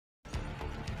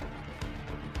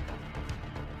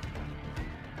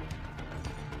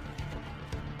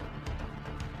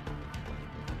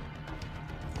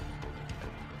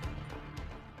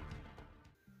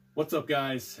What's up,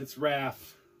 guys? It's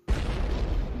Raf in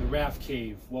the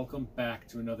Rafcave. Welcome back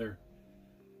to another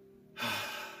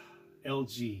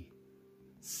LGCX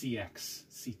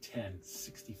C10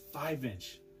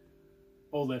 65-inch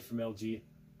OLED from LG.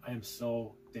 I am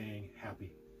so dang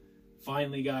happy.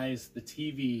 Finally, guys, the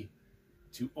TV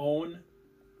to own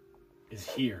is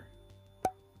here.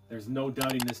 There's no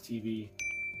doubting this TV.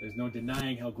 There's no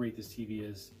denying how great this TV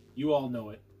is. You all know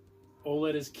it.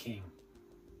 OLED is king.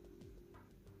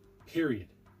 Period.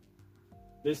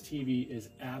 This TV is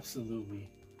absolutely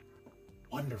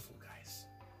wonderful, guys.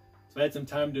 So I had some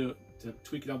time to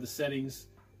tweak out the settings.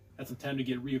 Had some time to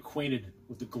get reacquainted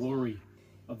with the glory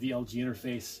of the LG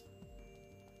interface.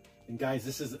 And guys,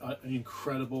 this is an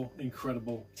incredible,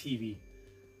 incredible TV.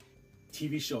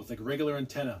 TV show. It's like regular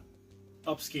antenna.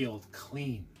 Upscaled,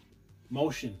 clean.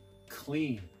 Motion,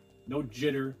 clean. No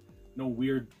jitter, no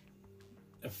weird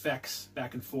effects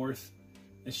back and forth.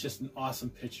 It's just an awesome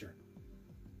picture.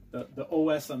 The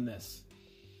OS on this,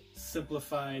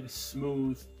 simplified,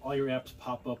 smooth, all your apps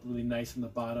pop up really nice on the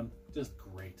bottom. Just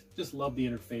great. Just love the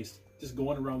interface. Just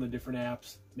going around the different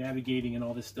apps, navigating and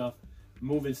all this stuff,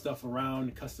 moving stuff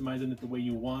around, customizing it the way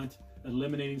you want,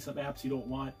 eliminating some apps you don't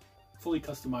want. Fully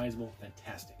customizable,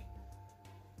 fantastic.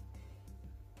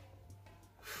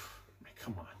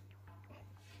 Come on.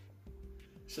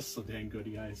 It's just so dang good,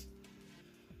 you guys.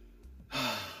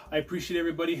 I appreciate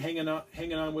everybody hanging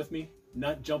on with me,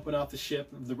 not jumping off the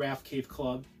ship of the Rafcave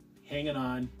Club, hanging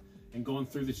on and going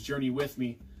through this journey with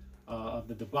me of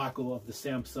the debacle of the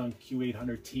Samsung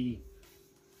Q800T.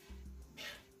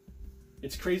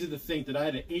 It's crazy to think that I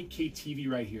had an 8K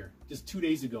TV right here just 2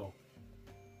 days ago,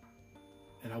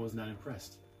 and I was not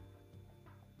impressed.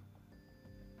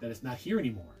 That it's not here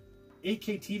anymore.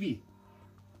 8K TV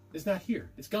is not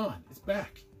here. It's gone. It's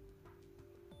back.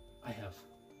 I have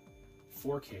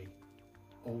 4K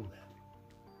OLED.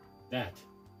 That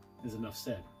is enough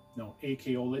said. No,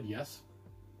 8K OLED, yes.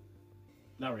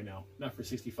 Not right now. Not for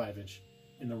 65-inch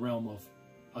in the realm of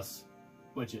us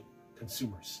budget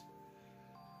consumers.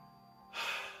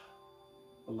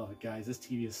 I love it, guys. This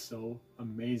TV is so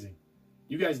amazing.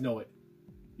 You guys know it.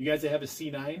 You guys that have a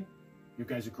C9, you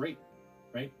guys are great,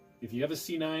 right? If you have a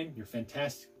C9, you're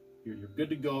fantastic. You're good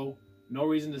to go. No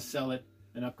reason to sell it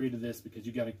and upgrade to this because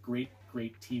you got a great,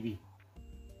 great TV.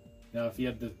 Now, if you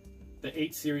have the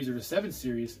 8 series or the 7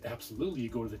 series, absolutely you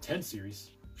go to the 10 series.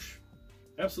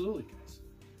 Absolutely, guys.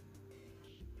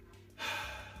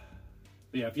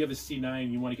 But yeah, if you have a C9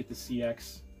 and you want to get the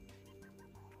CX,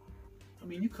 I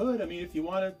mean, you could. I mean, if you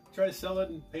want to try to sell it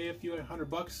and pay a few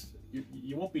 $100,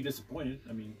 you won't be disappointed.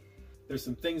 I mean, there's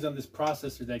some things on this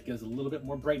processor that gives a little bit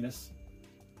more brightness.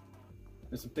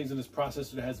 There's some things in this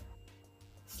processor that has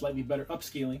slightly better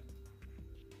upscaling.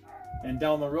 And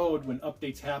down the road, when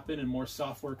updates happen and more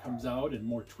software comes out and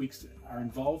more tweaks are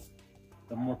involved,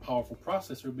 the more powerful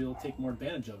processor will be able to take more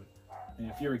advantage of it. And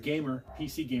if you're a gamer,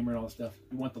 PC gamer and all that stuff,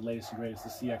 you want the latest and greatest. The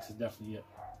CX is definitely it.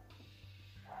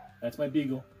 That's my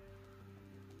Beagle.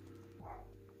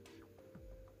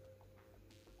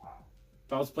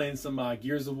 I was playing some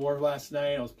Gears of War last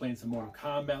night. I was playing some Mortal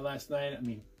Kombat last night. I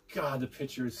mean, God, the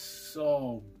picture is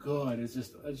so good. It's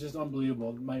just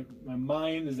unbelievable. My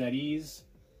mind is at ease.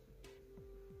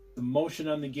 The motion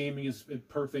on the gaming is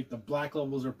perfect. The black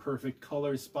levels are perfect.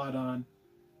 Color is spot on.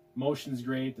 Motion's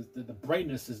great. The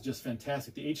brightness is just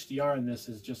fantastic. The HDR in this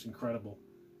is just incredible.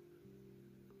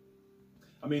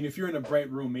 I mean, if you're in a bright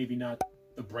room, maybe not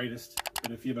the brightest,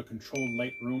 but if you have a controlled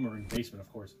light room or in basement, of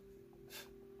course,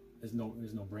 there's no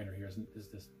brainer here. Is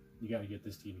this? You got to get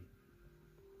this TV.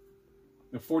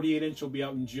 The 48-inch will be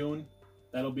out in June.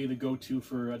 That'll be the go-to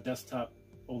for a desktop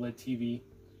OLED TV.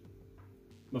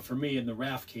 But for me, in the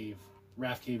Rafcave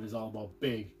is all about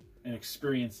big and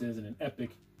experiences and an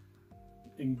epic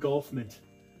engulfment.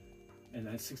 And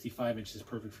that 65-inch is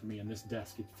perfect for me. And this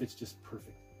desk, it fits just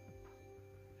perfect.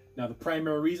 Now, the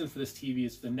primary reason for this TV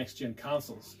is for the next-gen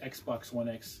consoles, Xbox One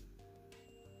X,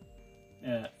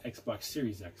 Xbox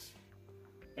Series X,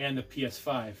 and the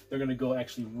PS5. They're going to go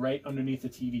actually right underneath the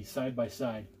TV, side by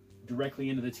side, directly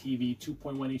into the TV,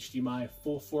 2.1 HDMI,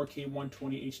 full 4K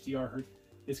 120 HDR Hertz.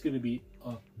 It's going to be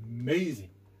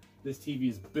amazing. This TV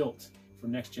is built for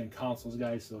next-gen consoles,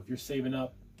 guys. So if you're saving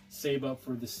up, save up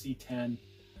for the C10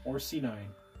 or C9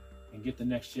 and get the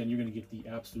next-gen. You're going to get the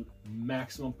absolute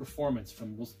maximum performance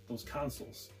from those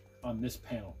consoles on this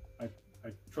panel. I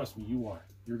trust me, you are.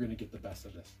 You're going to get the best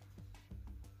of this.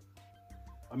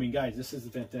 I mean, guys, this is a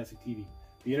fantastic TV.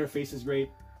 The interface is great.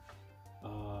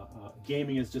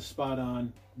 Gaming is just spot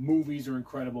on. Movies are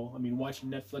incredible. I mean,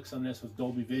 watching Netflix on this with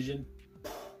Dolby Vision.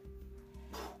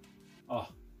 Oh,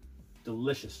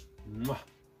 delicious. Mwah.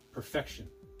 Perfection.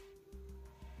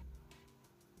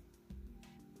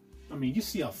 mean, you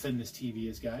see how thin this TV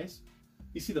is, guys.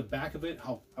 You see the back of it,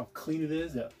 how clean it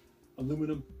is, that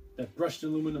aluminum, that brushed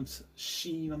aluminum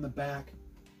sheen on the back.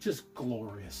 Just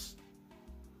glorious.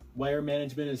 Wire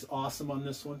management is awesome on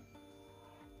this one.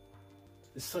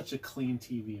 It's such a clean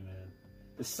TV, man.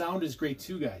 The sound is great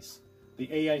too, guys.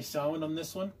 The AI sound on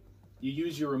this one, you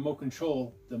use your remote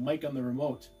control, the mic on the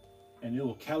remote, and it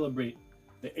will calibrate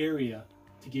the area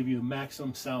to give you the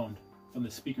maximum sound from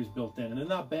the speakers built in. And they're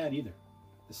not bad either.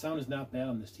 The sound is not bad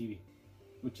on this TV,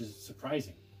 which is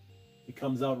surprising. It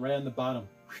comes out right on the bottom,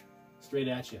 straight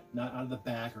at you, not out of the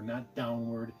back or not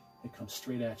downward. It comes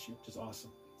straight at you, which is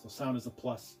awesome. So sound is a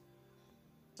plus.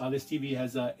 This TV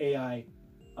has AI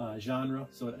genre,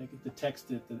 so it detects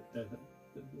the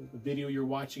video you're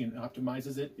watching and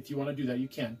optimizes it. If you want to do that, you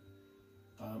can.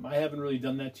 I haven't really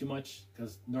done that too much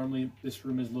because normally this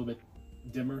room is a little bit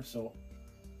dimmer, so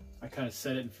I kind of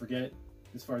set it and forget it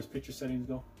as far as picture settings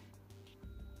go.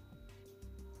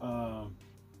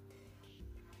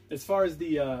 As far as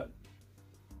the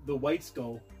whites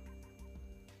go,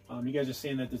 you guys are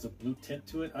saying that there's a blue tint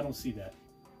to it. I don't see that.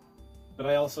 But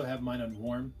I also have mine on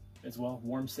warm as well,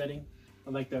 warm setting.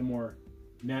 I like that more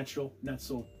natural, not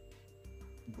so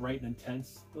bright and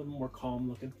intense, a little more calm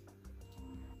looking.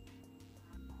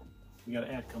 We got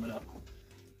an ad coming up.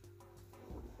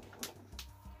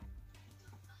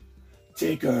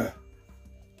 Taker.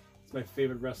 It's my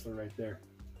favorite wrestler right there.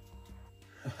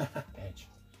 Edge.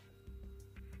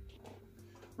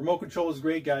 Remote control is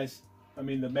great, guys. I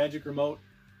mean, the magic remote,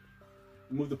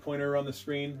 move the pointer around the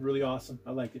screen, really awesome.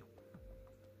 I like it.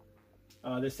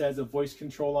 This has a voice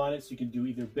control on it, so you can do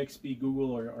either Bixby,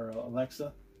 Google, or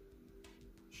Alexa.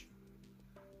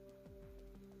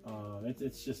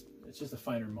 It's just a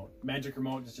fine remote. Magic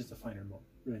remote is just a fine remote.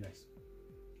 Really nice.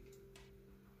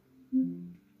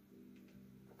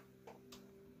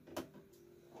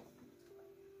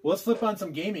 Well, let's flip on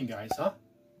some gaming, guys, huh?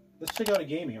 Let's check out a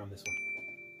gaming on this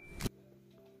one.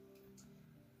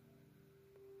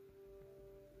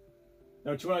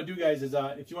 Now, what you want to do, guys, is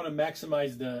if you want to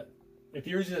maximize if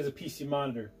you're using it as a PC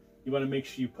monitor, you want to make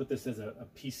sure you put this as a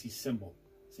PC symbol,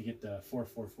 so you get the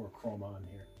 444 chrome on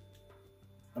here.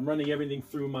 I'm running everything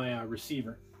through my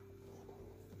receiver.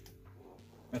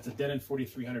 That's a Denon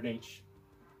 4300H.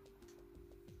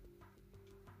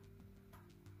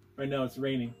 Right now it's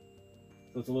raining,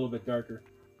 so it's a little bit darker.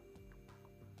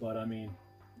 But I mean,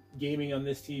 gaming on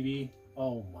this TV,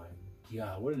 oh my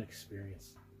God, what an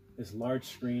experience. This large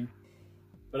screen,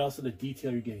 but also the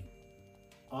detail you're getting.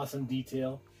 Awesome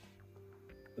detail.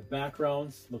 The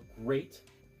backgrounds look great.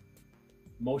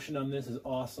 Motion on this is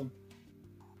awesome.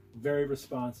 Very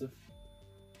responsive.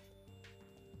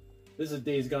 This is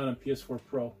Days Gone on PS4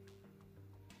 Pro.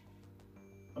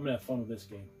 I'm gonna have fun with this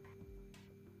game.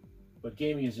 But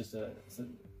gaming is just it's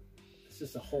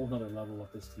just a whole nother level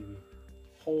with this TV.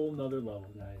 Whole nother level,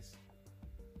 guys.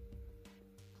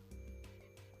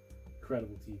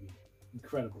 Incredible TV.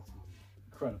 Incredible TV.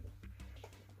 Incredible.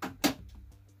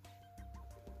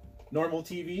 Normal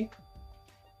TV.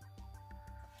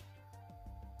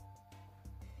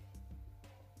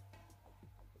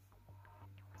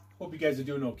 Hope you guys are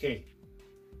doing okay,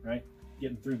 right?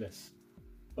 Getting through this.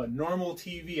 But normal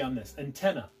TV on this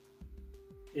antenna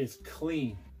is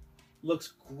clean.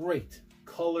 Looks great.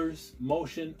 Colors,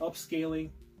 motion,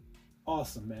 upscaling.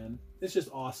 Awesome, man. It's just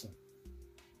awesome.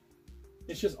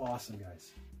 It's just awesome,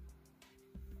 guys.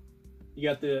 You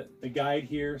got the guide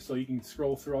here, so you can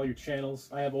scroll through all your channels.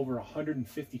 I have over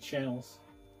 150 channels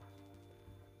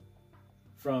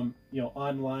from, you know,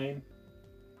 online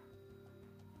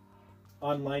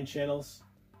channels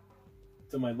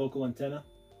to my local antenna.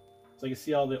 So you can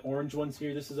see all the orange ones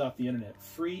here. This is off the internet.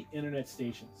 Free internet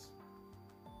stations.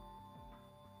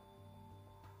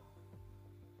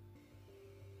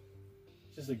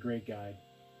 Just a great guide.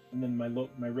 And then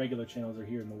my regular channels are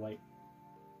here in the white.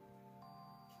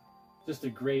 Just a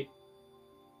great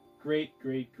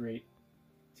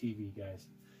TV, guys.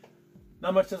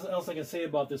 Not much else I can say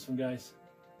about this one, guys.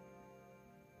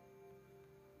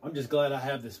 I'm just glad I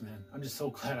have this, man. I'm just so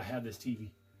glad I have this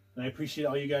TV. And I appreciate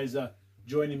all you guys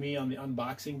joining me on the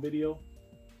unboxing video.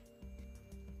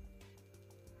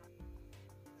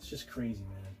 It's just crazy,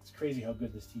 man. It's crazy how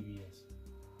good this TV is.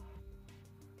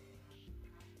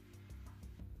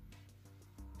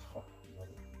 Oh,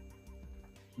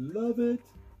 love it. Love it.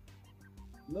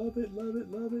 Love it, love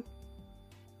it, love it.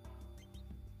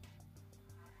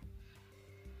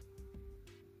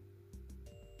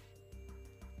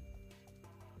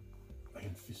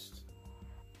 Iron Fist.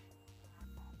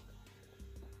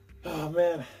 Oh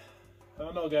man, I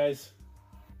don't know, guys.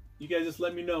 You guys just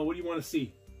let me know. What do you want to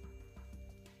see?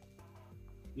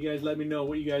 You guys let me know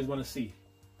what you guys want to see.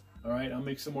 All right, I'll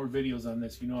make some more videos on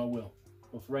this. You know I will.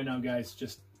 But for right now, guys,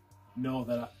 just know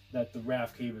that the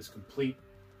Rafcave is complete.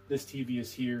 This TV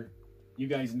is here. You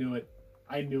guys knew it.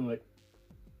 I knew it.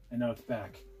 And now it's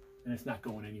back. And it's not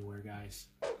going anywhere, guys.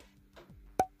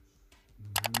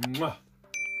 Mwah.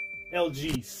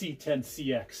 LG C10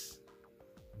 CX.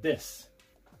 This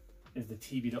is the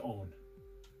TV to own.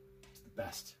 It's the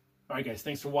best. All right, guys.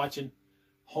 Thanks for watching.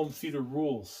 Home theater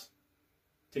rules.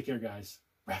 Take care, guys.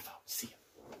 Raf out. See ya.